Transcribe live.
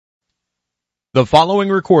The following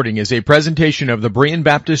recording is a presentation of the Berean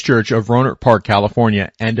Baptist Church of Rohnert Park, California,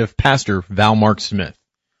 and of Pastor Val Mark Smith.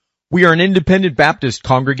 We are an independent Baptist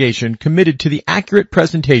congregation committed to the accurate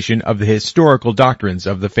presentation of the historical doctrines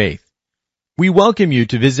of the faith. We welcome you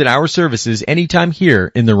to visit our services anytime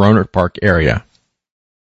here in the Rohnert Park area.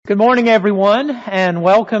 Good morning, everyone, and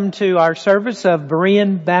welcome to our service of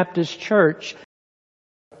Berean Baptist Church.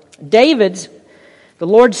 The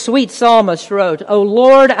Lord's sweet psalmist wrote, "O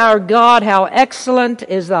Lord our God, how excellent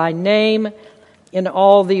is thy name in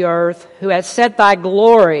all the earth, who has set thy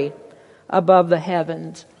glory above the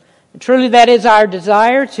heavens." And truly that is our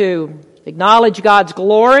desire, to acknowledge God's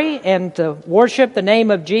glory and to worship the name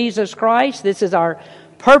of Jesus Christ. This is our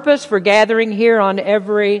purpose for gathering here on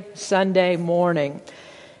every Sunday morning.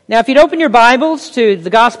 Now, if you'd open your Bibles to the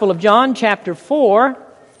Gospel of John, chapter 4,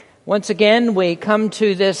 once again, we come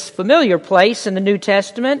to this familiar place in the New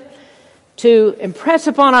Testament to impress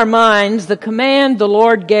upon our minds the command the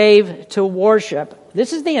Lord gave to worship.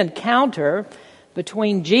 This is the encounter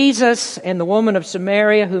between Jesus and the woman of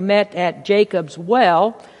Samaria who met at Jacob's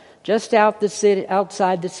well, just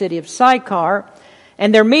outside the city of Sychar.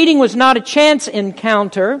 And their meeting was not a chance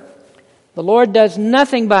encounter. The Lord does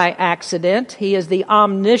nothing by accident. He is the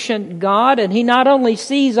omniscient God, and He not only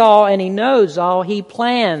sees all and He knows all, He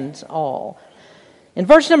plans all. In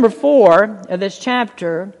verse number 4 of this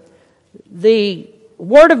chapter, the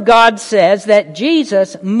Word of God says that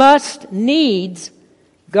Jesus must needs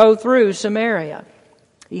go through Samaria.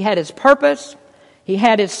 He had His purpose. He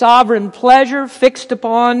had His sovereign pleasure fixed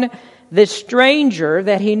upon this stranger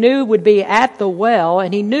that He knew would be at the well,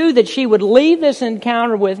 and He knew that she would leave this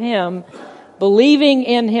encounter with Him believing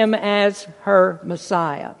in Him as her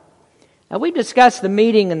Messiah. Now, we've discussed the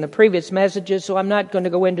meeting in the previous messages, so I'm not going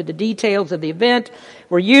to go into the details of the event.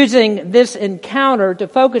 We're using this encounter to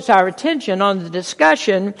focus our attention on the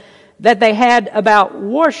discussion that they had about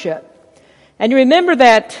worship. And you remember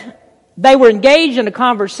that they were engaged in a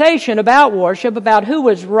conversation about worship, about who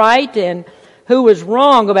was right and who was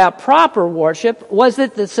wrong about proper worship. Was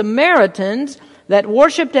it the Samaritans that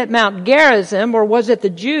worshipped at Mount Gerizim, or was it the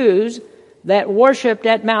Jews that worshipped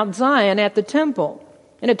at Mount Zion at the temple?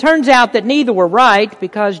 And it turns out that neither were right,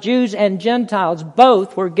 because Jews and Gentiles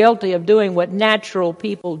both were guilty of doing what natural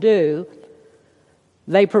people do.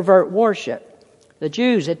 They pervert worship. The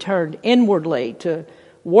Jews had turned inwardly to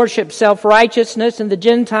worship self-righteousness, and the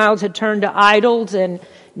Gentiles had turned to idols, and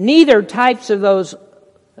neither types of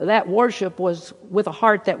that worship was with a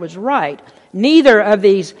heart that was right. Neither of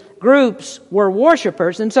these groups were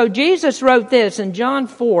worshipers. And so Jesus wrote this in John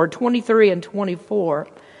 4:23 and 24.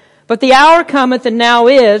 "But the hour cometh, and now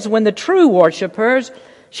is, when the true worshipers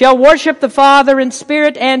shall worship the Father in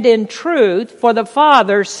spirit and in truth, for the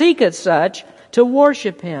Father seeketh such to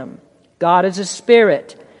worship Him. God is a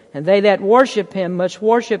spirit, and they that worship Him must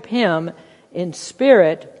worship Him in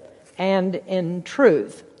spirit and in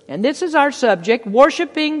truth." And this is our subject,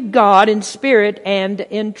 worshiping God in spirit and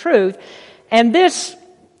in truth. And this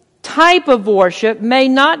type of worship may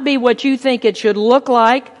not be what you think it should look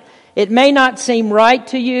like. It may not seem right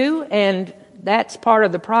to you, and that's part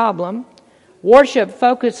of the problem. Worship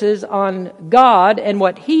focuses on God and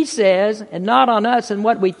what He says, and not on us and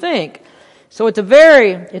what we think. So it's a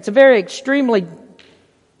very extremely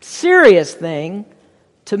serious thing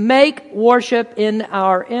to make worship in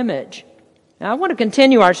our image. Now, I want to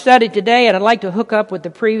continue our study today, and I'd like to hook up with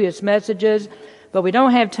the previous messages, but we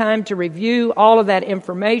don't have time to review all of that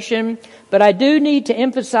information. But I do need to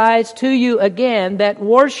emphasize to you again that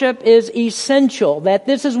worship is essential, that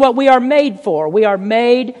this is what we are made for. We are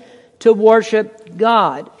made to worship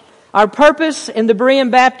God. Our purpose in the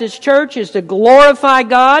Berean Baptist Church is to glorify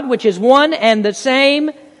God, which is one and the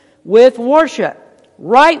same with worship.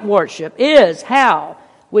 Right worship is how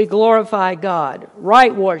we glorify God.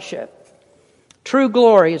 Right worship. True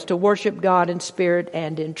glory is to worship God in spirit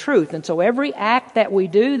and in truth. And so every act that we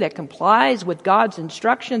do that complies with God's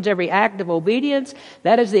instructions, every act of obedience,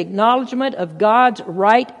 that is the acknowledgement of God's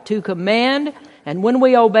right to command. And when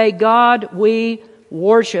we obey God, we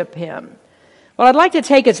worship Him. Well, I'd like to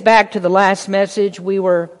take us back to the last message. We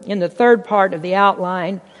were in the third part of the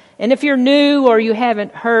outline. And if you're new or you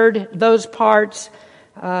haven't heard those parts,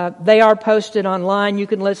 they are posted online. You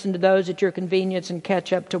can listen to those at your convenience and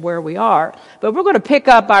catch up to where we are. But we're going to pick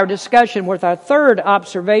up our discussion with our third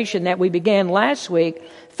observation that we began last week.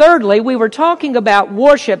 Thirdly, we were talking about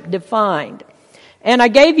worship defined. And I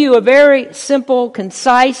gave you a very simple,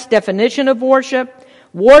 concise definition of worship.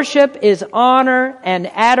 Worship is honor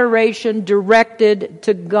and adoration directed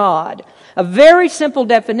to God. A very simple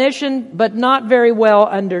definition, but not very well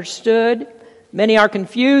understood. Many are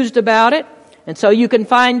confused about it. And so you can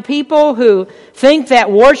find people who think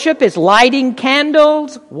that worship is lighting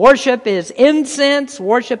candles, worship is incense,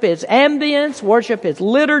 worship is ambience, worship is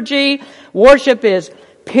liturgy, worship is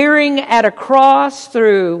peering at a cross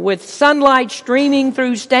with sunlight streaming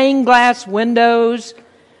through stained glass windows.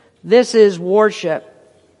 This is worship.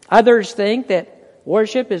 Others think that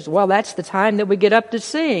worship is, that's the time that we get up to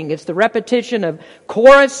sing. It's the repetition of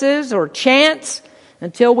choruses or chants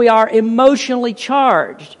until we are emotionally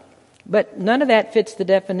charged. But none of that fits the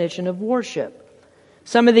definition of worship.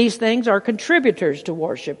 Some of these things are contributors to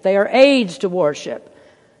worship. They are aids to worship.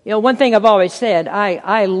 One thing I've always said,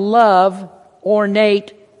 I love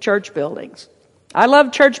ornate church buildings. I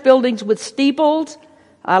love church buildings with steeples.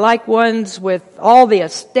 I like ones with all the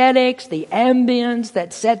aesthetics, the ambience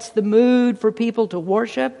that sets the mood for people to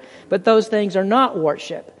worship. But those things are not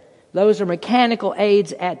worship. Those are mechanical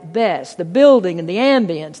aids at best. The building and the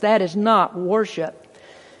ambience, that is not worship.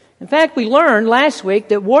 In fact, we learned last week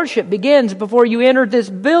that worship begins before you enter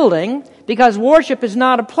this building, because worship is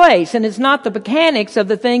not a place, and it's not the mechanics of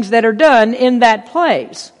the things that are done in that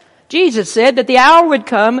place. Jesus said that the hour would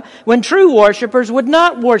come when true worshipers would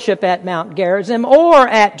not worship at Mount Gerizim or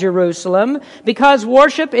at Jerusalem, because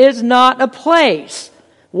worship is not a place.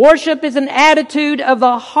 Worship is an attitude of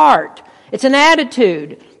the heart. It's an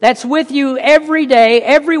attitude that's with you every day,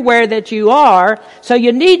 everywhere that you are. So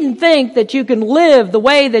you needn't think that you can live the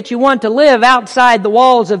way that you want to live outside the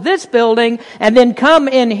walls of this building and then come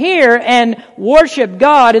in here and worship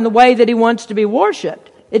God in the way that He wants to be worshiped.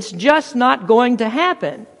 It's just not going to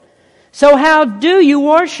happen. So how do you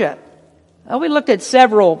worship? Well, we looked at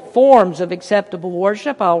several forms of acceptable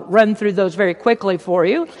worship. I'll run through those very quickly for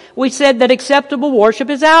you. We said that acceptable worship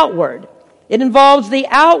is outward. It involves the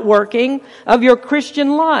outworking of your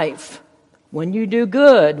Christian life. When you do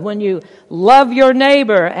good, when you love your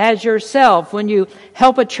neighbor as yourself, when you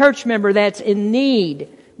help a church member that's in need,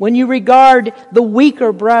 when you regard the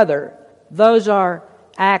weaker brother, those are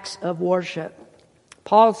acts of worship.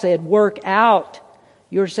 Paul said, work out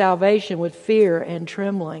your salvation with fear and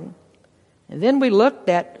trembling. And then we looked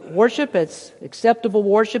at worship as acceptable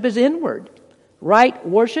worship is inward. Right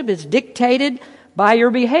worship is dictated by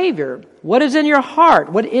your behavior. What is in your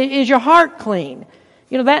heart? What is your heart clean?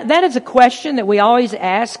 That is a question that we always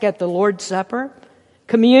ask at the Lord's Supper.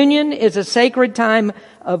 Communion is a sacred time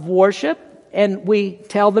of worship, and we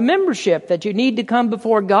tell the membership that you need to come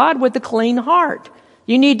before God with a clean heart.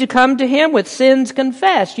 You need to come to Him with sins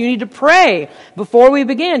confessed. You need to pray before we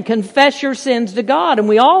begin. Confess your sins to God. And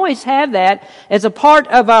we always have that as a part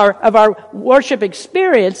of our worship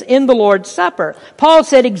experience in the Lord's Supper. Paul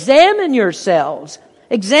said, examine yourselves.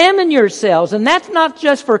 Examine yourselves. And that's not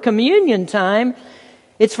just for communion time.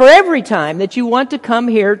 It's for every time that you want to come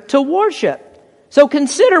here to worship. So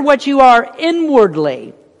consider what you are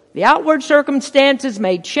inwardly. The outward circumstances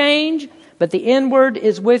may change, but the inward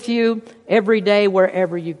is with you every day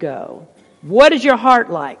wherever you go. What is your heart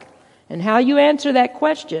like? And how you answer that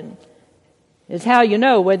question is how you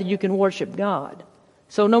know whether you can worship God.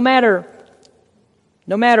 So no matter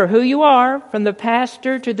who you are, from the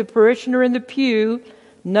pastor to the parishioner in the pew,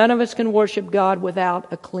 none of us can worship God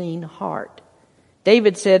without a clean heart.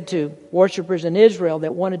 David said to worshipers in Israel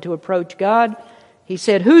that wanted to approach God, he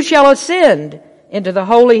said, who shall ascend into the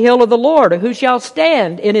holy hill of the Lord, or who shall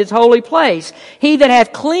stand in His holy place? He that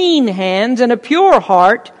hath clean hands and a pure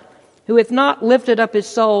heart, who hath not lifted up his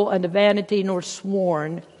soul unto vanity, nor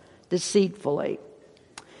sworn deceitfully.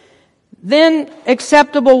 Then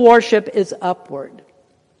acceptable worship is upward.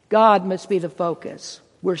 God must be the focus.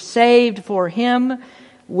 We're saved for Him.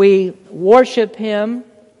 We worship Him.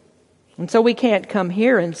 And so we can't come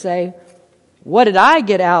here and say, what did I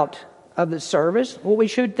get out of the service? What we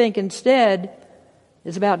should think instead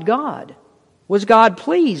is about God. Was God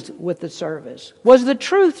pleased with the service? Was the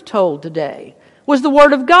truth told today? Was the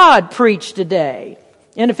Word of God preached today?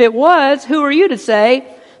 And if it was, who are you to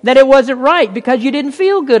say that it wasn't right because you didn't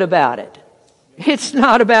feel good about it? It's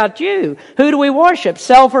not about you. Who do we worship,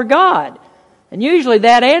 self or God? And usually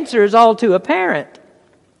that answer is all too apparent.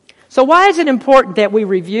 So why is it important that we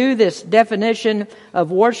review this definition of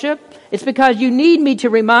worship? It's because you need me to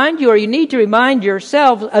remind you, or you need to remind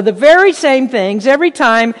yourself of the very same things every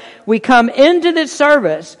time we come into this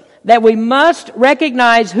service, that we must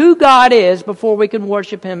recognize who God is before we can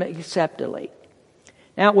worship Him acceptably.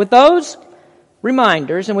 Now, with those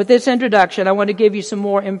reminders and with this introduction, I want to give you some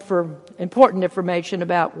more important information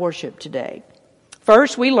about worship today.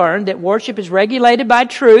 First, we learned that worship is regulated by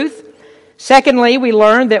truth. Secondly, we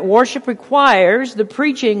learned that worship requires the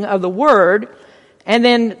preaching of the Word. And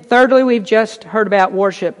then thirdly, we've just heard about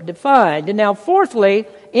worship defined. And now fourthly,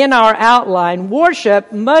 in our outline,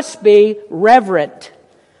 worship must be reverent.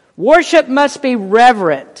 Worship must be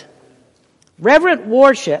reverent. Reverent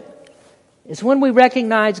worship is when we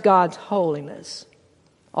recognize God's holiness.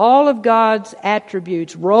 All of God's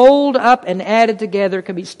attributes rolled up and added together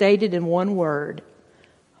can be stated in one word: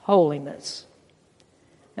 holiness.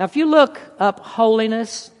 Now, if you look up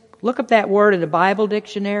holiness, look up that word in the Bible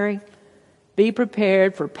dictionary. Be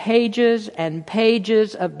prepared for pages and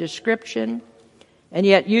pages of description, and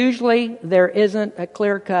yet usually there isn't a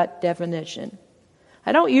clear-cut definition.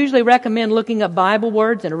 I don't usually recommend looking up Bible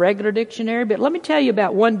words in a regular dictionary, but let me tell you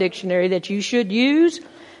about one dictionary that you should use.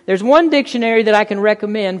 There's one dictionary that I can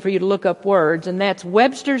recommend for you to look up words, and that's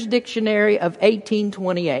Webster's Dictionary of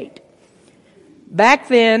 1828. Back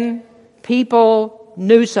then, people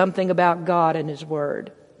knew something about God and His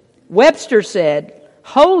Word. Webster said,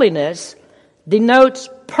 holiness denotes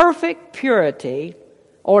perfect purity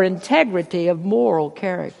or integrity of moral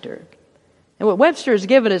character. And what Webster has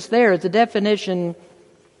given us there is the definition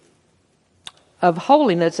of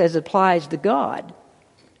holiness as it applies to God.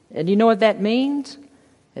 And you know what that means?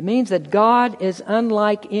 It means that God is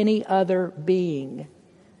unlike any other being.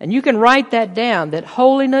 And you can write that down, that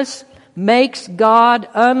holiness makes God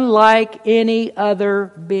unlike any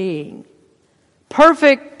other being.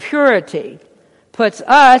 Perfect purity puts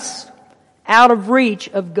us out of reach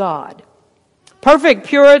of God. Perfect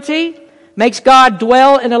purity makes God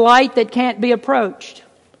dwell in a light that can't be approached.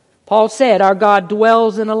 Paul said, our God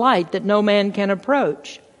dwells in a light that no man can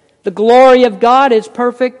approach. The glory of God is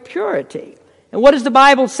perfect purity. And what does the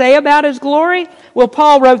Bible say about His glory? Well,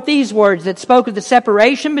 Paul wrote these words that spoke of the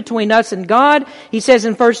separation between us and God. He says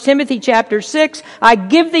in 1 Timothy chapter 6, I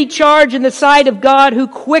give thee charge in the sight of God who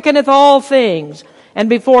quickeneth all things, and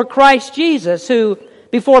before Christ Jesus, who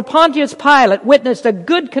before Pontius Pilate witnessed a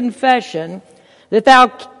good confession, that thou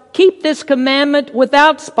keep this commandment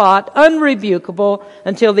without spot, unrebukable,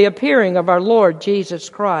 until the appearing of our Lord Jesus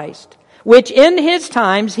Christ, which in His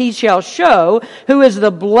times He shall show, who is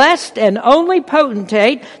the blessed and only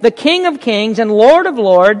potentate, the King of kings and Lord of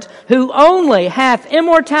lords, who only hath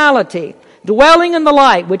immortality, dwelling in the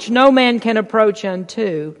light which no man can approach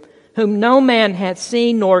unto, whom no man hath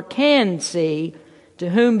seen nor can see, to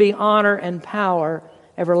whom be honor and power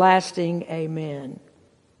everlasting. Amen.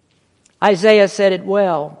 Isaiah said it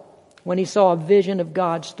well when he saw a vision of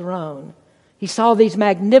God's throne. He saw these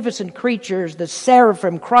magnificent creatures, the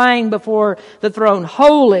seraphim, crying before the throne,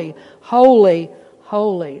 holy, holy,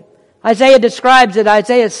 holy. Isaiah describes it,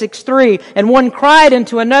 Isaiah 6:3, and one cried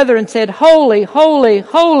unto another and said, holy, holy,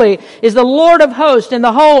 holy is the Lord of hosts, and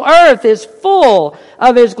the whole earth is full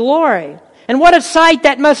of His glory. And what a sight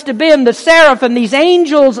that must have been, the seraphim, these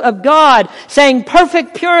angels of God, saying,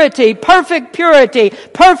 perfect purity, perfect purity,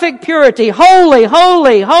 perfect purity, holy,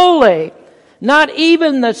 holy, holy. Not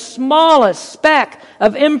even the smallest speck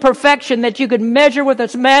of imperfection that you could measure with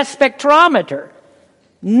a mass spectrometer.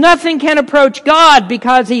 Nothing can approach God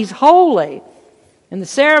because He's holy. And the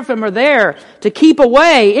seraphim are there to keep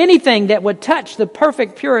away anything that would touch the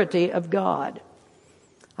perfect purity of God.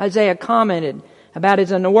 Isaiah commented about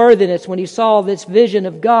His unworthiness when he saw this vision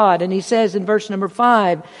of God. And he says in verse number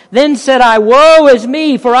 5, then said I, woe is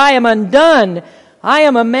me, for I am undone. I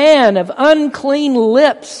am a man of unclean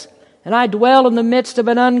lips, and I dwell in the midst of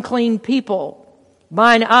an unclean people.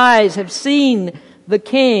 Mine eyes have seen the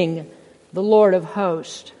King, the Lord of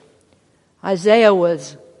hosts. Isaiah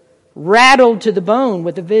was rattled to the bone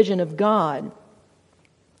with the vision of God.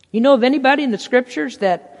 You know of anybody in the Scriptures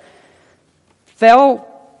that felt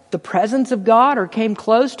the presence of God or came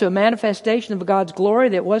close to a manifestation of God's glory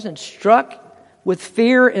that wasn't struck with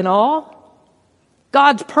fear and awe?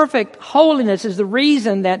 God's perfect holiness is the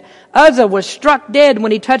reason that Uzzah was struck dead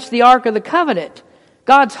when he touched the Ark of the Covenant.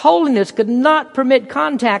 God's holiness could not permit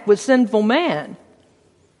contact with sinful man.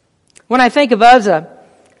 When I think of Uzzah,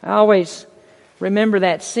 I always remember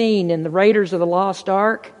that scene in the Raiders of the Lost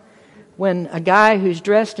Ark when a guy who's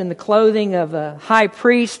dressed in the clothing of a high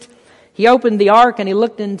priest, he opened the ark and he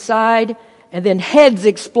looked inside, and then heads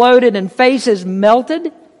exploded and faces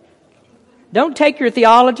melted. Don't take your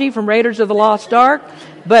theology from Raiders of the Lost Ark,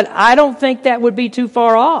 but I don't think that would be too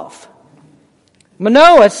far off.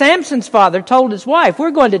 Manoah, Samson's father, told his wife,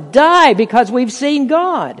 we're going to die because we've seen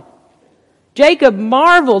God. Jacob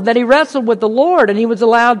marveled that he wrestled with the Lord and he was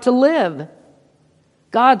allowed to live.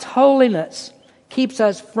 God's holiness keeps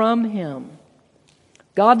us from Him.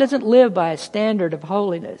 God doesn't live by a standard of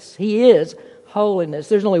holiness. He is holiness.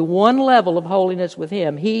 There's only one level of holiness with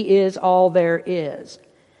Him. He is all there is.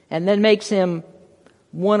 And that makes Him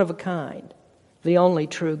one of a kind, the only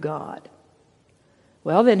true God.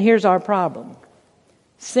 Well, then here's our problem.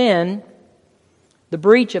 Sin The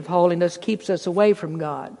breach of holiness keeps us away from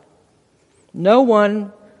God. No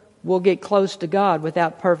one will get close to God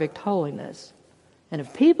without perfect holiness. And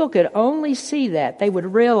if people could only see that, they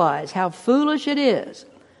would realize how foolish it is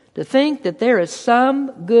to think that there is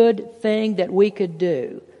some good thing that we could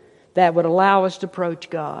do that would allow us to approach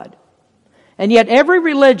God. And yet every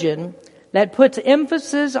religion that puts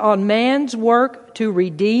emphasis on man's work to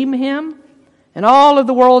redeem him, and all of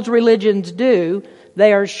the world's religions do,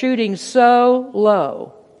 they are shooting so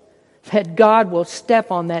low that God will step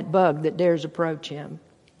on that bug that dares approach him.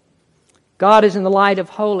 God is in the light of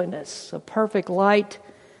holiness, a perfect light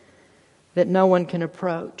that no one can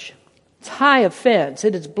approach. It's high offense.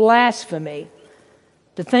 It is blasphemy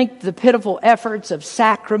to think the pitiful efforts of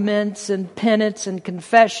sacraments and penance and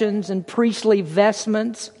confessions and priestly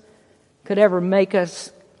vestments could ever make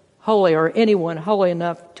us holy or anyone holy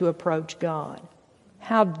enough to approach God.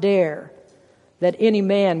 How dare that any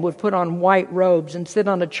man would put on white robes and sit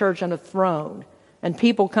on a church on a throne, and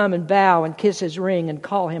people come and bow and kiss his ring and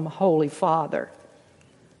call him Holy Father.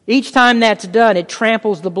 Each time that's done, it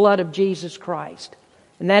tramples the blood of Jesus Christ.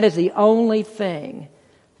 And that is the only thing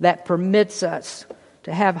that permits us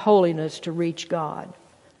to have holiness to reach God.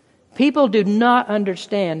 People do not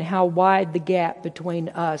understand how wide the gap between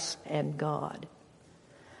us and God.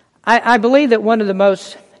 I believe that one of the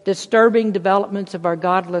most disturbing developments of our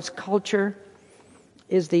godless culture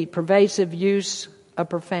is the pervasive use of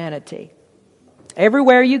profanity.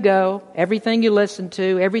 Everywhere you go, everything you listen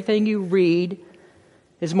to, everything you read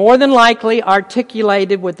is more than likely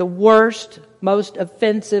articulated with the worst, most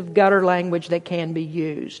offensive gutter language that can be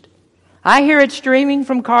used. I hear it streaming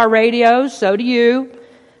from car radios, so do you.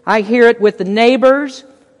 I hear it with the neighbors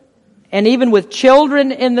and even with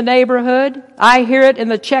children in the neighborhood. I hear it in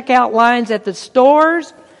the checkout lines at the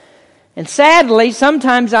stores. And sadly,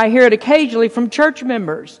 sometimes I hear it occasionally from church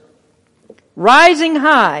members. Rising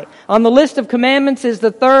high on the list of commandments is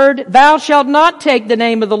the third, "Thou shalt not take the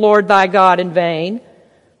name of the Lord thy God in vain,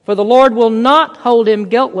 for the Lord will not hold him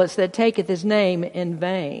guiltless that taketh his name in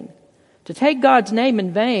vain." To take God's name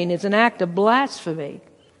in vain is an act of blasphemy.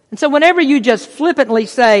 And so whenever you just flippantly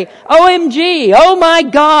say, "OMG, oh my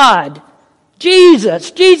God,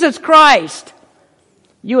 Jesus Christ,"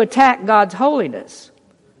 you attack God's holiness.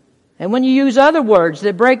 And when you use other words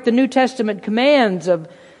that break the New Testament commands of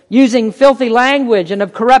using filthy language and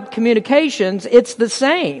of corrupt communications, it's the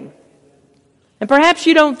same. And perhaps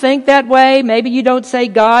you don't think that way. Maybe you don't say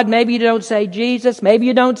God. Maybe you don't say Jesus. Maybe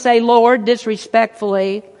you don't say Lord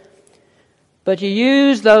disrespectfully. But you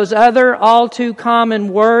use those other all too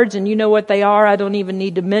common words, and you know what they are. I don't even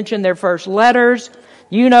need to mention their first letters.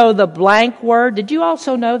 You know the blank word. Did you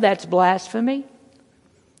also know that's blasphemy?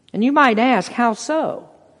 And you might ask, how so?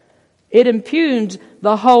 It impugns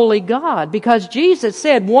the holy God, because Jesus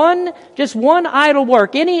said just one idle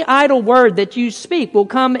work, any idle word that you speak will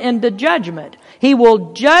come into judgment. He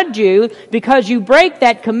will judge you because you break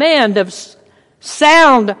that command of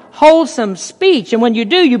sound, wholesome speech. And when you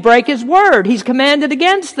do, you break His word. He's commanded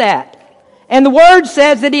against that. And the word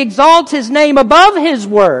says that He exalts His name above His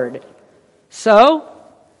word. So,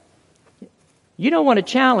 you don't want to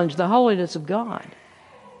challenge the holiness of God.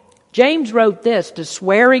 James wrote this to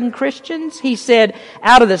swearing Christians. He said,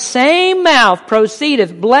 "Out of the same mouth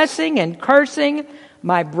proceedeth blessing and cursing.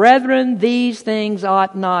 My brethren, these things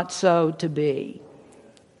ought not so to be."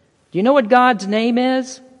 Do you know what God's name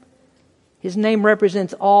is? His name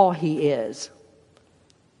represents all He is.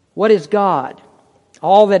 What is God?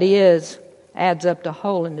 All that He is adds up to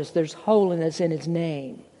holiness. There's holiness in His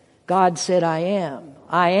name. God said, "I am."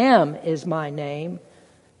 I am is my name.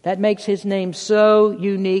 That makes His name so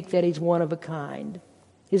unique that He's one of a kind.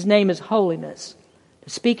 His name is holiness. To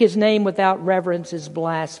speak His name without reverence is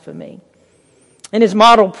blasphemy. In His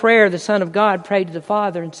model prayer, the Son of God prayed to the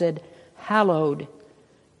Father and said, "Hallowed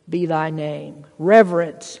be Thy name."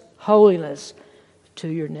 Reverence, holiness to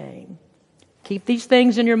Your name. Keep these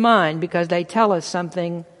things in your mind because they tell us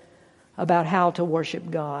something about how to worship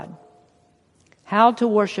God. How to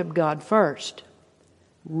worship God first.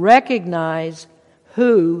 Recognize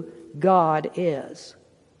who God is.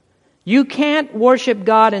 You can't worship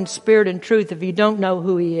God in spirit and truth if you don't know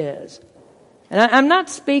who He is. And I'm not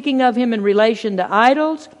speaking of Him in relation to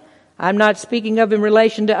idols. I'm not speaking of Him in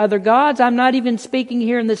relation to other gods. I'm not even speaking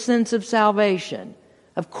here in the sense of salvation.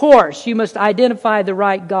 Of course, you must identify the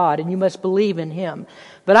right God and you must believe in Him.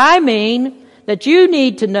 But I mean that you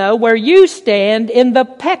need to know where you stand in the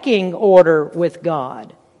pecking order with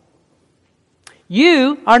God.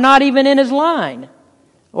 You are not even in His line.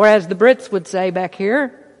 Or as the Brits would say back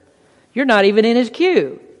here, you're not even in His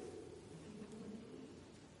queue.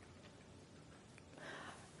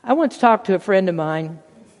 I once talked to a friend of mine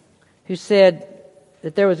who said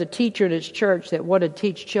that there was a teacher in his church that wanted to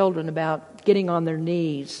teach children about getting on their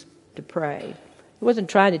knees to pray. He wasn't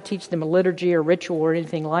trying to teach them a liturgy or ritual or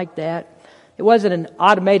anything like that. It wasn't an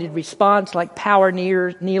automated response like power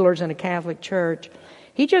kneelers in a Catholic church.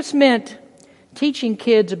 He just meant teaching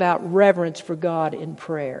kids about reverence for God in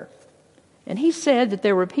prayer. And he said that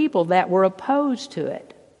there were people that were opposed to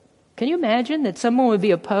it. Can you imagine that someone would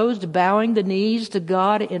be opposed to bowing the knees to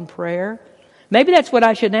God in prayer? Maybe that's what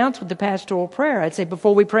I should announce with the pastoral prayer. I'd say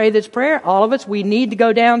before we pray this prayer, all of us, we need to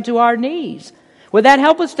go down to our knees. Would that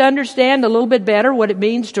help us to understand a little bit better what it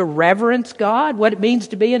means to reverence God, what it means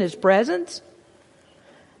to be in His presence?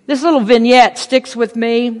 This little vignette sticks with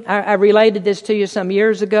me. I related this to you some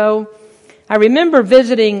years ago. I remember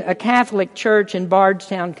visiting a Catholic church in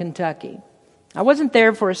Bardstown, Kentucky. I wasn't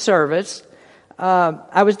there for a service.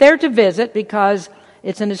 I was there to visit because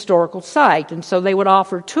it's an historical site, and so they would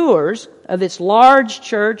offer tours of this large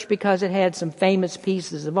church because it had some famous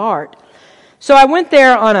pieces of art. So I went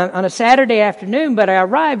there on a Saturday afternoon, but I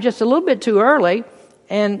arrived just a little bit too early,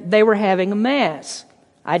 and they were having a mass.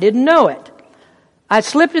 I didn't know it. I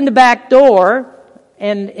slipped in the back door,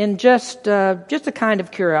 and in just a kind of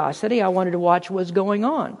curiosity, I wanted to watch what was going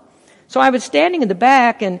on. So I was standing in the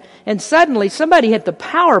back, and suddenly somebody hit the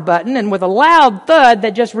power button, and with a loud thud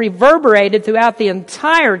that just reverberated throughout the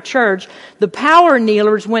entire church, the power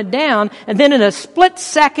kneelers went down, and then in a split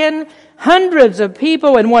second, hundreds of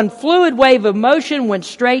people in one fluid wave of motion went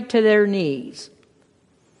straight to their knees.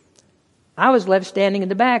 I was left standing in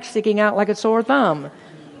the back, sticking out like a sore thumb.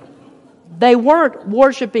 They weren't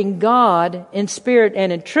worshiping God in spirit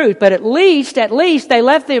and in truth, but at least they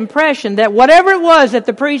left the impression that whatever it was that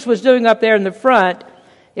the priest was doing up there in the front,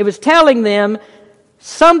 it was telling them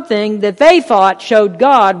something that they thought showed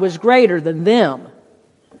God was greater than them.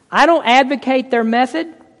 I don't advocate their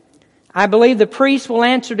method. I believe the priest will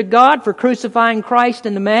answer to God for crucifying Christ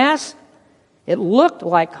in the Mass. It looked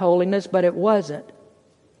like holiness, but it wasn't.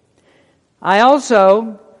 I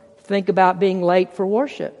also think about being late for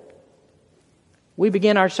worship. We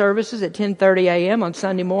begin our services at 10:30 a.m. on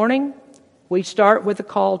Sunday morning. We start with a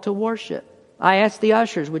call to worship. I ask the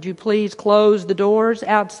ushers, would you please close the doors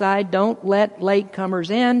outside? Don't let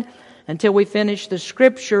latecomers in until we finish the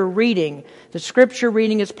Scripture reading. The Scripture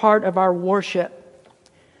reading is part of our worship.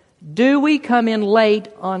 Do we come in late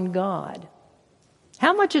on God?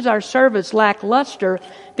 How much is our service lackluster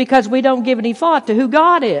because we don't give any thought to who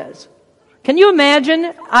God is? Can you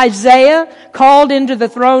imagine Isaiah called into the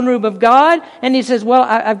throne room of God and he says, well,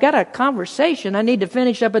 I've got a conversation. I need to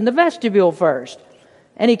finish up in the vestibule first.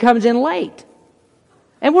 And he comes in late.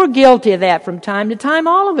 And we're guilty of that from time to time.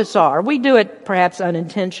 All of us are. We do it perhaps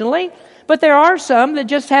unintentionally. But there are some that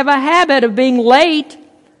just have a habit of being late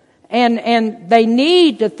and they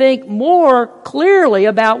need to think more clearly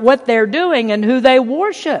about what they're doing and who they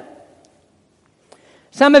worship.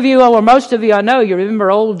 Some of you, or most of you I know, you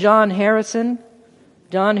remember old John Harrison.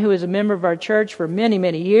 John, who was a member of our church for many,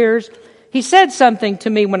 many years. He said something to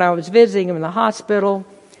me when I was visiting him in the hospital.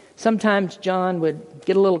 Sometimes John would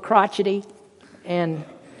get a little crotchety, and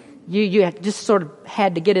you just sort of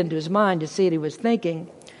had to get into his mind to see what he was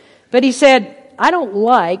thinking. But he said, I don't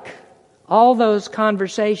like all those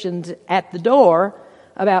conversations at the door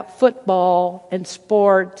about football and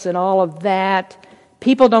sports and all of that.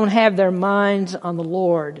 People don't have their minds on the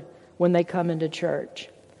Lord when they come into church.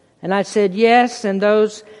 And I said, yes, and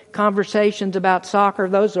those conversations about soccer,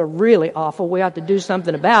 those are really awful. We ought to do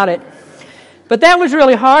something about it. But that was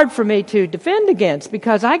really hard for me to defend against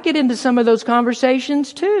because I get into some of those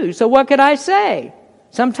conversations too. So what could I say?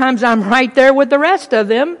 Sometimes I'm right there with the rest of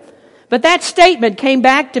them. But that statement came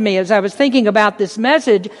back to me as I was thinking about this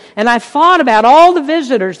message, and I thought about all the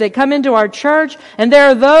visitors that come into our church, and there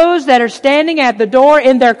are those that are standing at the door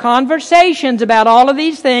in their conversations about all of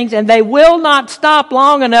these things, and they will not stop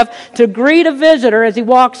long enough to greet a visitor as he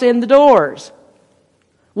walks in the doors.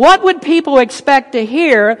 What would people expect to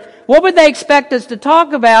hear? What would they expect us to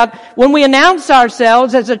talk about when we announce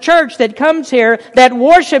ourselves as a church that comes here that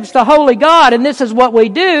worships the holy God, and this is what we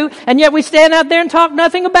do, and yet we stand out there and talk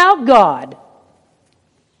nothing about God?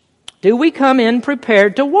 Do we come in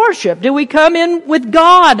prepared to worship? Do we come in with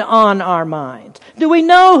God on our minds? Do we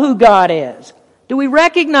know who God is? Do we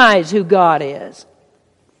recognize who God is?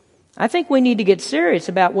 I think we need to get serious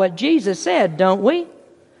about what Jesus said, don't we?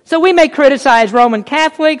 So we may criticize Roman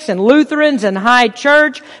Catholics and Lutherans and High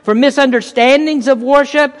Church for misunderstandings of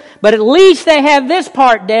worship, but at least they have this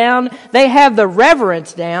part down. They have the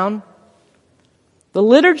reverence down. The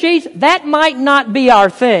liturgies, that might not be our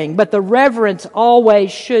thing, but the reverence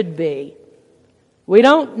always should be. We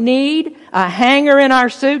don't need a hanger in our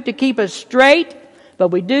suit to keep us straight, but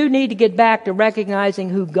we do need to get back to recognizing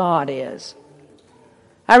who God is.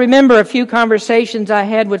 I remember a few conversations I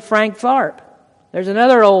had with Frank Tharp. There's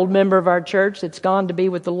another old member of our church that's gone to be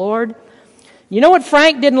with the Lord. You know what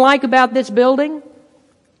Frank didn't like about this building?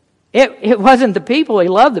 It wasn't the people. He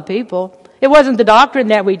loved the people. It wasn't the doctrine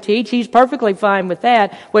that we teach. He's perfectly fine with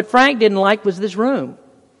that. What Frank didn't like was this room.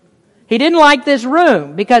 He didn't like this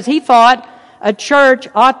room because he thought a church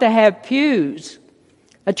ought to have pews.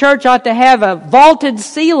 A church ought to have a vaulted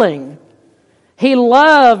ceiling. He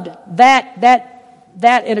loved that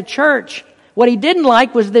in a church. What he didn't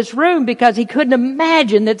like was this room because he couldn't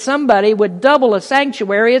imagine that somebody would double a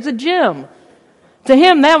sanctuary as a gym. To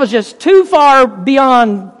him, that was just too far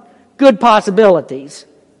beyond good possibilities.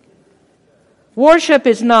 Worship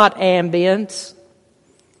is not ambience,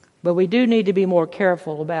 but we do need to be more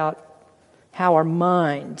careful about how our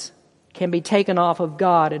minds can be taken off of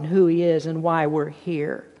God and who He is and why we're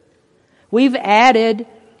here. We've added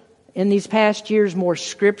in these past years more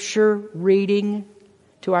scripture reading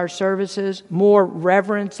to our services, more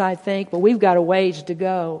reverence, I think, but we've got a ways to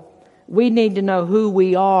go. We need to know who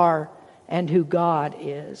we are and who God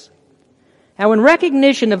is. Now, in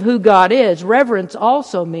recognition of who God is, reverence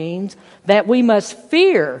also means that we must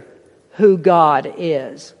fear who God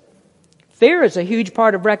is. Fear is a huge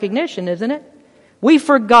part of recognition, isn't it? We've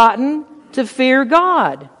forgotten to fear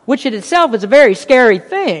God, which in itself is a very scary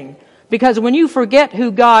thing, because when you forget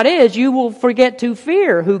who God is, you will forget to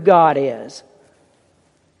fear who God is.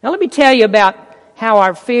 Now, let me tell you about how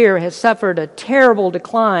our fear has suffered a terrible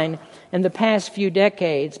decline in the past few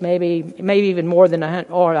decades, maybe even more than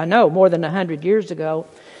 100 years ago.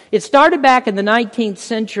 It started back in the 19th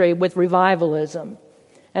century with revivalism.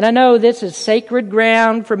 And I know this is sacred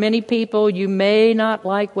ground for many people. You may not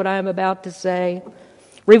like what I'm about to say.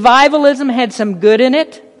 Revivalism had some good in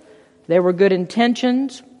it. There were good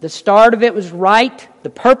intentions. The start of it was right. The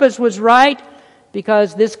purpose was right,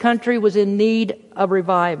 because this country was in need of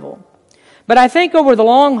revival. But I think over the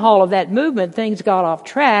long haul of that movement, things got off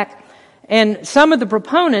track. And some of the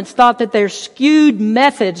proponents thought that their skewed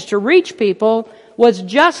methods to reach people was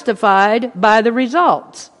justified by the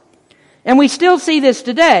results. And we still see this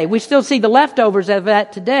today. We still see the leftovers of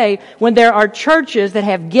that today when there are churches that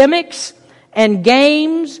have gimmicks and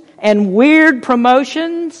games and weird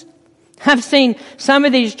promotions. I've seen some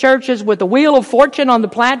of these churches with the Wheel of Fortune on the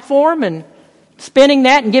platform and spinning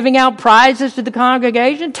that and giving out prizes to the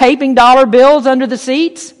congregation, taping dollar bills under the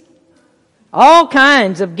seats. All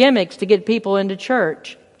kinds of gimmicks to get people into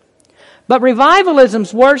church. But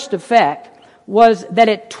revivalism's worst effect was that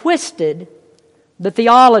it twisted the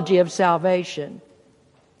theology of salvation.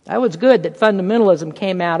 That was good that fundamentalism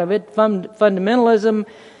came out of it. Fundamentalism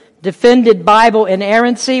defended Bible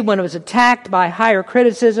inerrancy when it was attacked by higher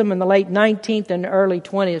criticism in the late 19th and early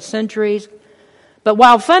 20th centuries. But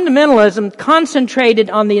while fundamentalism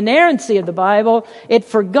concentrated on the inerrancy of the Bible, it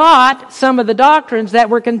forgot some of the doctrines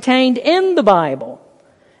that were contained in the Bible.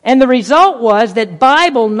 And the result was that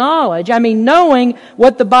Bible knowledge, knowing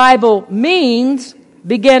what the Bible means,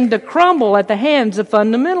 began to crumble at the hands of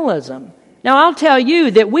fundamentalism. Now, I'll tell you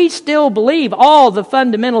that we still believe all the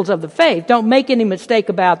fundamentals of the faith. Don't make any mistake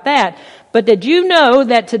about that. But did you know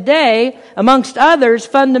that today, amongst others,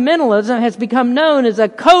 fundamentalism has become known as a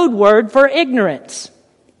code word for ignorance?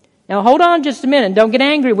 Now, hold on just a minute. Don't get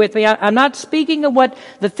angry with me. I'm not speaking of what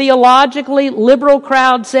the theologically liberal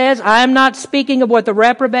crowd says. I am not speaking of what the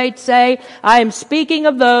reprobates say. I am speaking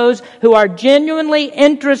of those who are genuinely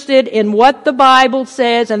interested in what the Bible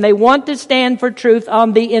says, and they want to stand for truth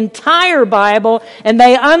on the entire Bible, and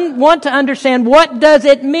they want to understand what does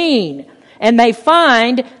it mean. And they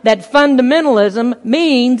find that fundamentalism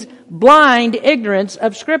means blind ignorance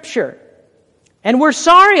of Scripture. And we're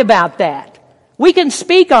sorry about that. We can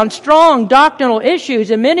speak on strong doctrinal issues,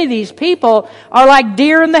 and many of these people are like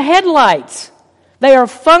deer in the headlights. They are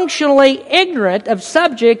functionally ignorant of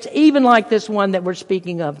subjects, even like this one that we're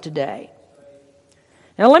speaking of today.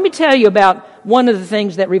 Now, let me tell you about one of the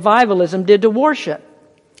things that revivalism did to worship.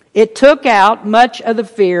 It took out much of the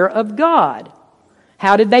fear of God.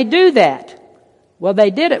 How did they do that? Well, they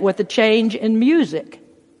did it with a change in music.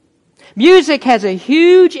 Music has a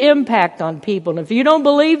huge impact on people. And if you don't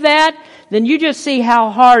believe that, then you just see how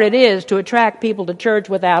hard it is to attract people to church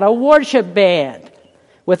without a worship band,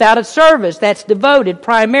 without a service that's devoted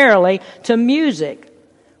primarily to music.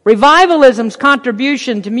 Revivalism's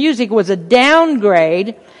contribution to music was a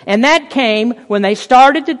downgrade, and that came when they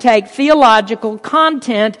started to take theological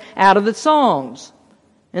content out of the songs.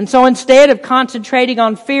 And so instead of concentrating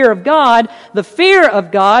on fear of God, the fear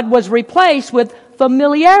of God was replaced with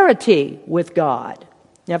familiarity with God.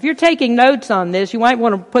 Now, if you're taking notes on this, you might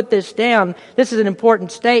want to put this down. This is an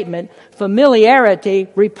important statement. Familiarity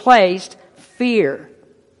replaced fear.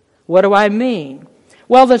 What do I mean?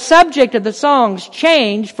 Well, the subject of the songs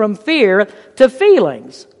changed from fear to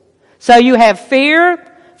feelings. So you have fear,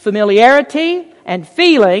 familiarity, and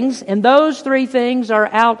feelings, and those three things are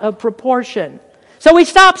out of proportion. So we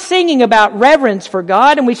stopped singing about reverence for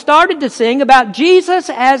God, and we started to sing about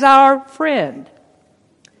Jesus as our friend.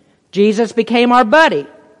 Jesus became our buddy.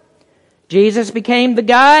 Jesus became the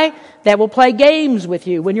guy that will play games with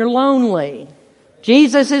you when you're lonely.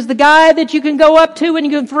 Jesus is the guy that you can go up to and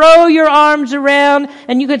you can throw your arms around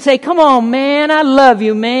and you can say, "Come on, man, I love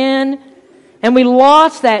you, man." And we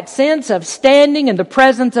lost that sense of standing in the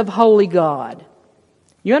presence of holy God.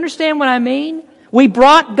 You understand what I mean? We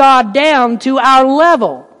brought God down to our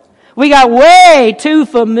level. We got way too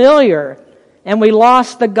familiar and we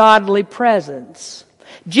lost the godly presence.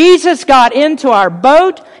 Jesus got into our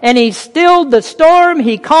boat and He stilled the storm,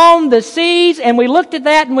 He calmed the seas, and we looked at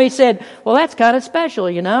that and we said, well, that's kind of special,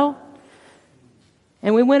 you know.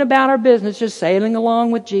 And we went about our business just sailing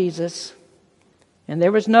along with Jesus. And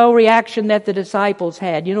there was no reaction that the disciples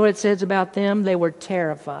had. You know what it says about them? They were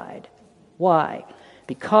terrified. Why?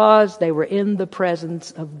 Because they were in the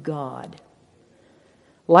presence of God.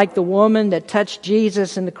 Like the woman that touched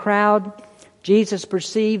Jesus in the crowd, Jesus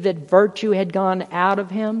perceived that virtue had gone out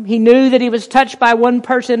of him. He knew that he was touched by one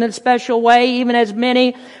person in a special way, even as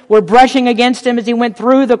many were brushing against him as he went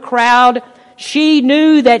through the crowd. She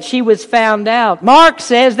knew that she was found out. Mark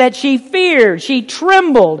says that she feared, she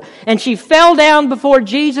trembled, and she fell down before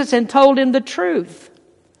Jesus and told him the truth.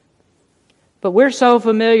 But we're so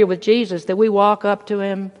familiar with Jesus that we walk up to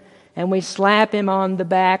him and we slap him on the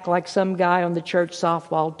back like some guy on the church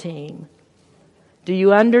softball team. Do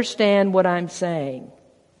you understand what I'm saying?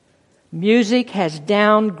 Music has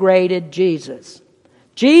downgraded Jesus.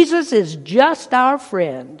 Jesus is just our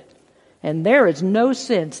friend, and there is no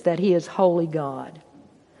sense that He is holy God.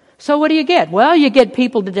 So what do you get? Well, you get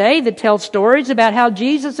people today that tell stories about how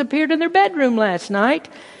Jesus appeared in their bedroom last night.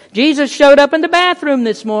 Jesus showed up in the bathroom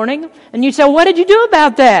this morning, and you say, what did you do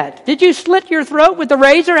about that? Did you slit your throat with a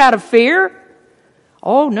razor out of fear?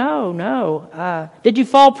 Oh, no. Did you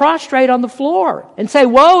fall prostrate on the floor and say,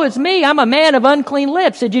 woe is me, I'm a man of unclean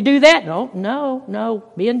lips? Did you do that?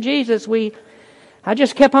 No. Me and Jesus, I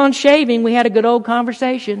just kept on shaving. We had a good old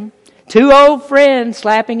conversation. Two old friends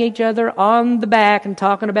slapping each other on the back and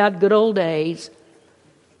talking about good old days.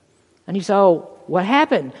 And you say, oh, what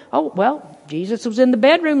happened? Oh, well, Jesus was in the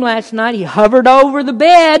bedroom last night. He hovered over the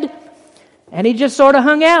bed and he just sort of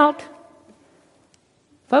hung out.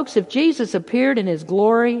 Folks, if Jesus appeared in His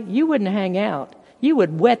glory, you wouldn't hang out. You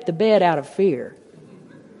would wet the bed out of fear.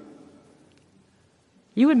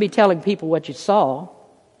 You wouldn't be telling people what you saw.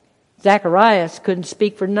 Zacharias couldn't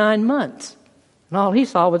speak for 9 months. And all he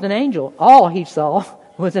saw was an angel. All he saw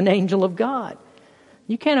was an angel of God.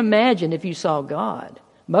 You can't imagine if you saw God.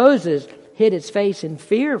 Moses hid his face in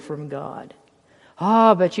fear from God.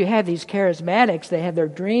 But you have these charismatics, they have their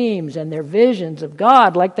dreams and their visions of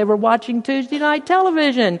God like they were watching Tuesday night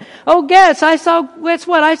television. Oh, guess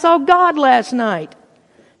what? I saw God last night.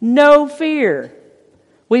 No fear.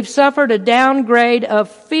 We've suffered a downgrade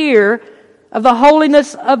of fear of the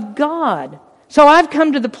holiness of God. So I've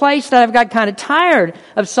come to the place that I've got kind of tired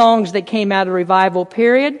of songs that came out of the revival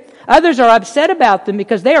period. Others are upset about them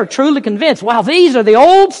because they are truly convinced, wow, these are the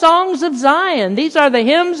old songs of Zion. These are the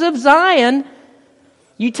hymns of Zion.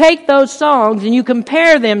 You take those songs and you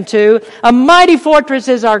compare them to A Mighty Fortress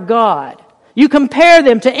Is Our God. You compare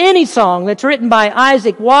them to any song that's written by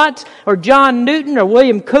Isaac Watts or John Newton or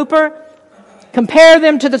William Cooper. Compare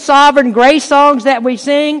them to the Sovereign Grace songs that we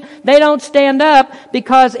sing. They don't stand up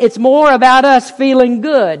because it's more about us feeling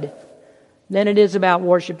good than it is about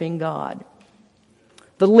worshiping God.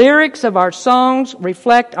 The lyrics of our songs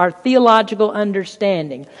reflect our theological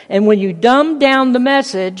understanding. And when you dumb down the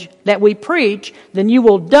message that we preach, then you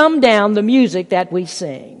will dumb down the music that we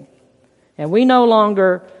sing. And we no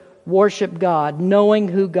longer worship God knowing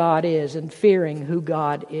who God is and fearing who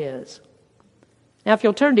God is. Now, if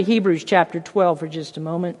you'll turn to Hebrews chapter 12 for just a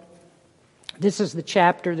moment. This is the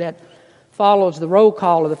chapter that follows the roll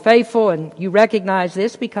call of the faithful, and you recognize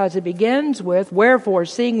this because it begins with, wherefore,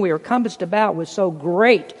 seeing we are compassed about with so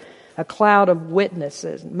great a cloud of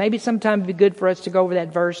witnesses. Maybe sometime it'd be good for us to go over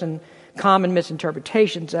that verse and common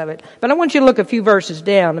misinterpretations of it. But I want you to look a few verses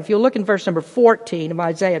down. If you'll look in verse number 14 of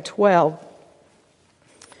Isaiah 12,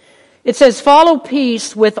 it says, follow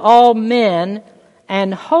peace with all men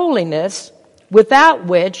and holiness, without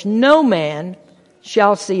which no man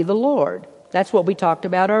shall see the Lord. That's what we talked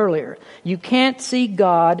about earlier. You can't see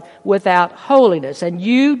God without holiness, and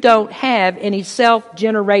you don't have any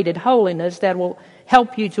self-generated holiness that will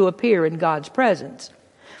help you to appear in God's presence.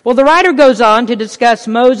 Well, the writer goes on to discuss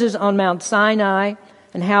Moses on Mount Sinai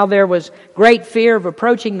and how there was great fear of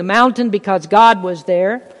approaching the mountain because God was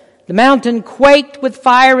there. The mountain quaked with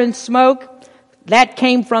fire and smoke. That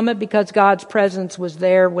came from it because God's presence was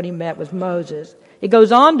there when he met with Moses. It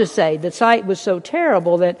goes on to say the sight was so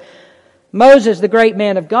terrible that Moses, the great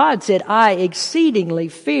man of God, said, I exceedingly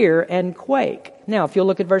fear and quake. Now, if you'll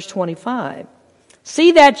look at verse 25.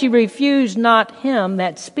 See that you refuse not him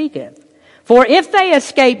that speaketh. For if they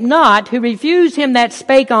escape not who refuse him that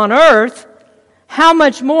spake on earth, how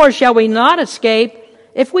much more shall we not escape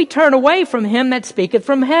if we turn away from him that speaketh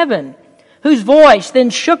from heaven, whose voice then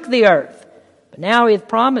shook the earth? But now he hath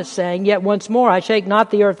promised, saying, Yet once more I shake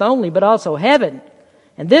not the earth only, but also heaven.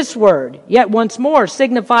 And this word, yet once more,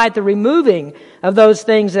 signifieth the removing of those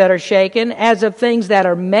things that are shaken, as of things that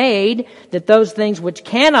are made, that those things which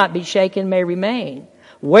cannot be shaken may remain.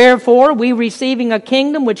 Wherefore, we receiving a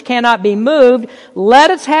kingdom which cannot be moved,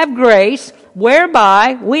 let us have grace,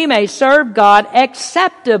 whereby we may serve God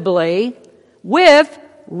acceptably with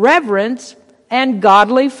reverence and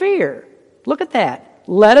godly fear. Look at that.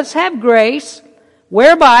 Let us have grace,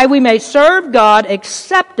 whereby we may serve God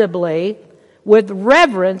acceptably with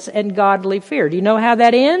reverence and godly fear. Do you know how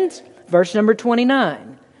that ends? Verse number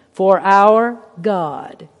 29. For our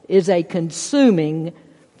God is a consuming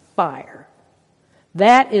fire.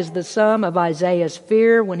 That is the sum of Isaiah's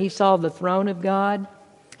fear when he saw the throne of God.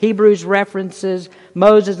 Hebrews references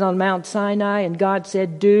Moses on Mount Sinai, and God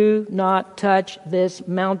said, Do not touch this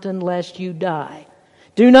mountain lest you die.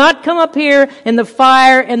 Do not come up here in the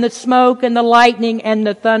fire and the smoke and the lightning and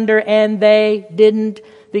the thunder. And they didn't,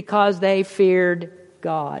 because they feared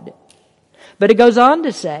God. But it goes on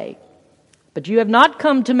to say, But you have not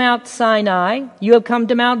come to Mount Sinai, you have come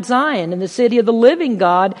to Mount Zion, in the city of the living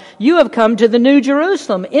God. You have come to the New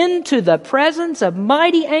Jerusalem, into the presence of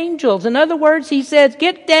mighty angels. In other words, he says,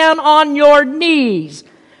 get down on your knees.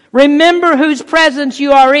 Remember whose presence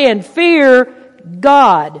you are in. Fear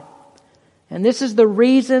God. And this is the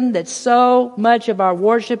reason that so much of our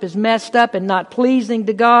worship is messed up and not pleasing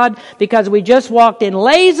to God, because we just walked in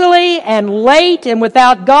lazily and late and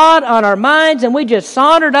without God on our minds, and we just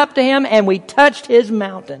sauntered up to him and we touched his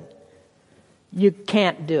mountain. You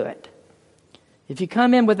can't do it. If you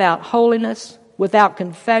come in without holiness, without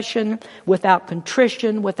confession, without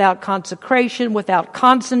contrition, without consecration, without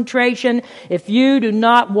concentration, if you do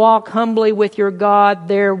not walk humbly with your God,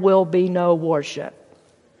 there will be no worship.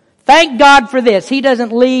 Thank God for this. He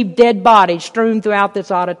doesn't leave dead bodies strewn throughout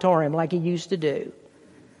this auditorium like he used to do.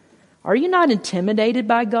 Are you not intimidated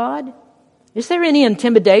by God? Is there any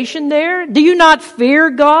intimidation there? Do you not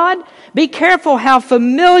fear God? Be careful how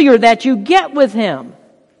familiar that you get with him.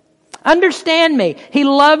 Understand me. He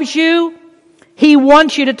loves you. He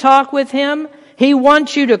wants you to talk with him. He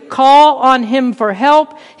wants you to call on him for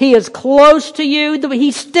help. He is close to you.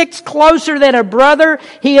 He sticks closer than a brother.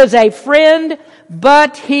 He is a friend.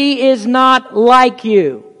 But he is not like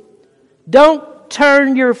you. Don't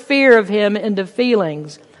turn your fear of him into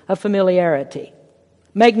feelings of familiarity.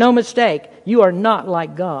 Make no mistake, you are not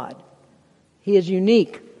like God. He is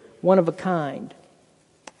unique, one of a kind.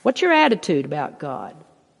 What's your attitude about God?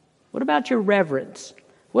 What about your reverence?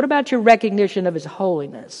 What about your recognition of his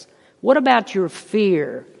holiness? What about your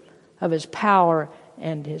fear of his power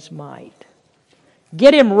and his might?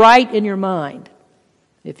 Get him right in your mind.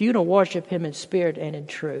 If you don't worship him in spirit and in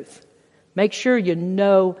truth, make sure you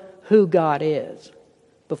know who God is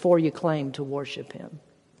before you claim to worship him.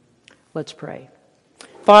 Let's pray.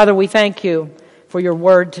 Father, we thank you for your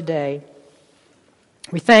word today.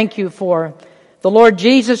 We thank you for the Lord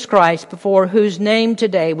Jesus Christ, before whose name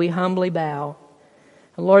today we humbly bow.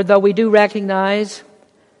 And Lord, though we do recognize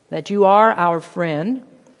that you are our friend,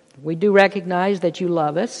 we do recognize that you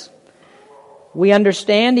love us. We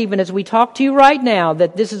understand, even as we talk to you right now,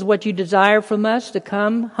 that this is what you desire from us, to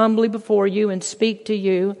come humbly before you and speak to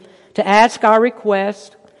you, to ask our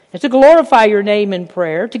request, and to glorify your name in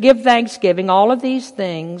prayer, to give thanksgiving, all of these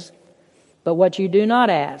things. But what you do not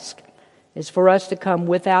ask is for us to come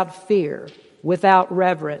without fear, without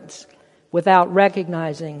reverence, without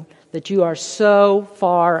recognizing that you are so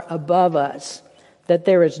far above us that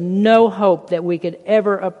there is no hope that we could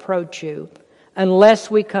ever approach you unless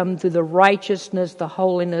we come through the righteousness, the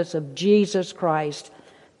holiness of Jesus Christ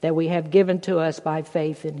that we have given to us by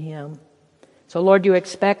faith in him. So, Lord, you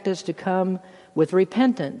expect us to come with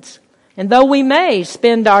repentance. And though we may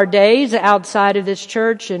spend our days outside of this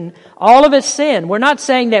church and all of us sin, we're not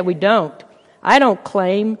saying that we don't. I don't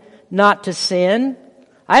claim not to sin.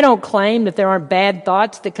 I don't claim that there aren't bad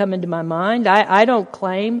thoughts that come into my mind. I don't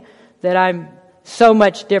claim that I'm so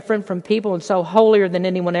much different from people and so holier than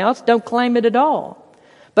anyone else. Don't claim it at all.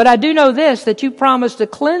 But I do know this, that you promise to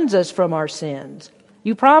cleanse us from our sins.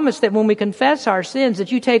 You promise that when we confess our sins,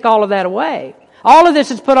 that you take all of that away. All of this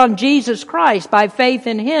is put on Jesus Christ by faith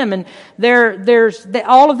in Him, and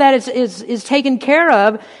all of that is taken care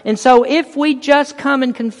of. And so if we just come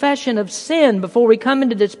in confession of sin before we come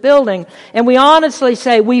into this building, and we honestly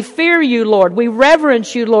say, we fear you, Lord, we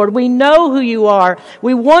reverence you, Lord, we know who you are,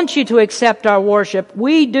 we want you to accept our worship,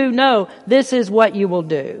 we do know this is what you will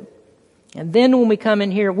do. And then when we come in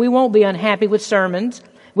here, we won't be unhappy with sermons.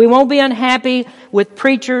 We won't be unhappy with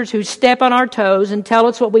preachers who step on our toes and tell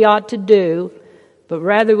us what we ought to do. But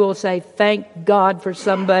rather we'll say, thank God for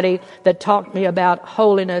somebody that taught me about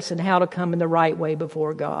holiness and how to come in the right way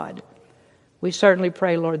before God. We certainly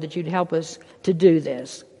pray, Lord, that you'd help us to do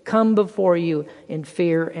this. Come before you in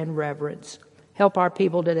fear and reverence. Help our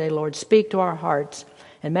people today, Lord. Speak to our hearts.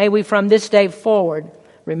 And may we from this day forward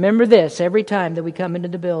remember this every time that we come into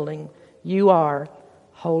the building. You are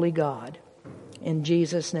holy God. In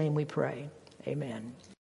Jesus' name we pray. Amen.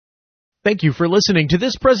 Thank you for listening to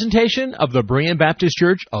this presentation of the Berean Baptist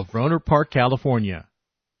Church of Rohnert Park, California.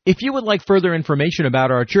 If you would like further information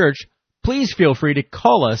about our church, please feel free to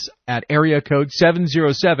call us at area code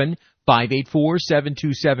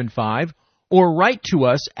 707-584-7275 or write to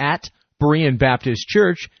us at Berean Baptist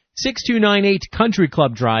Church, 6298 Country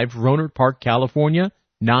Club Drive, Rohnert Park, California,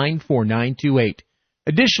 94928.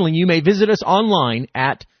 Additionally, you may visit us online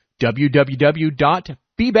at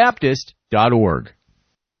www.bbaptist.org.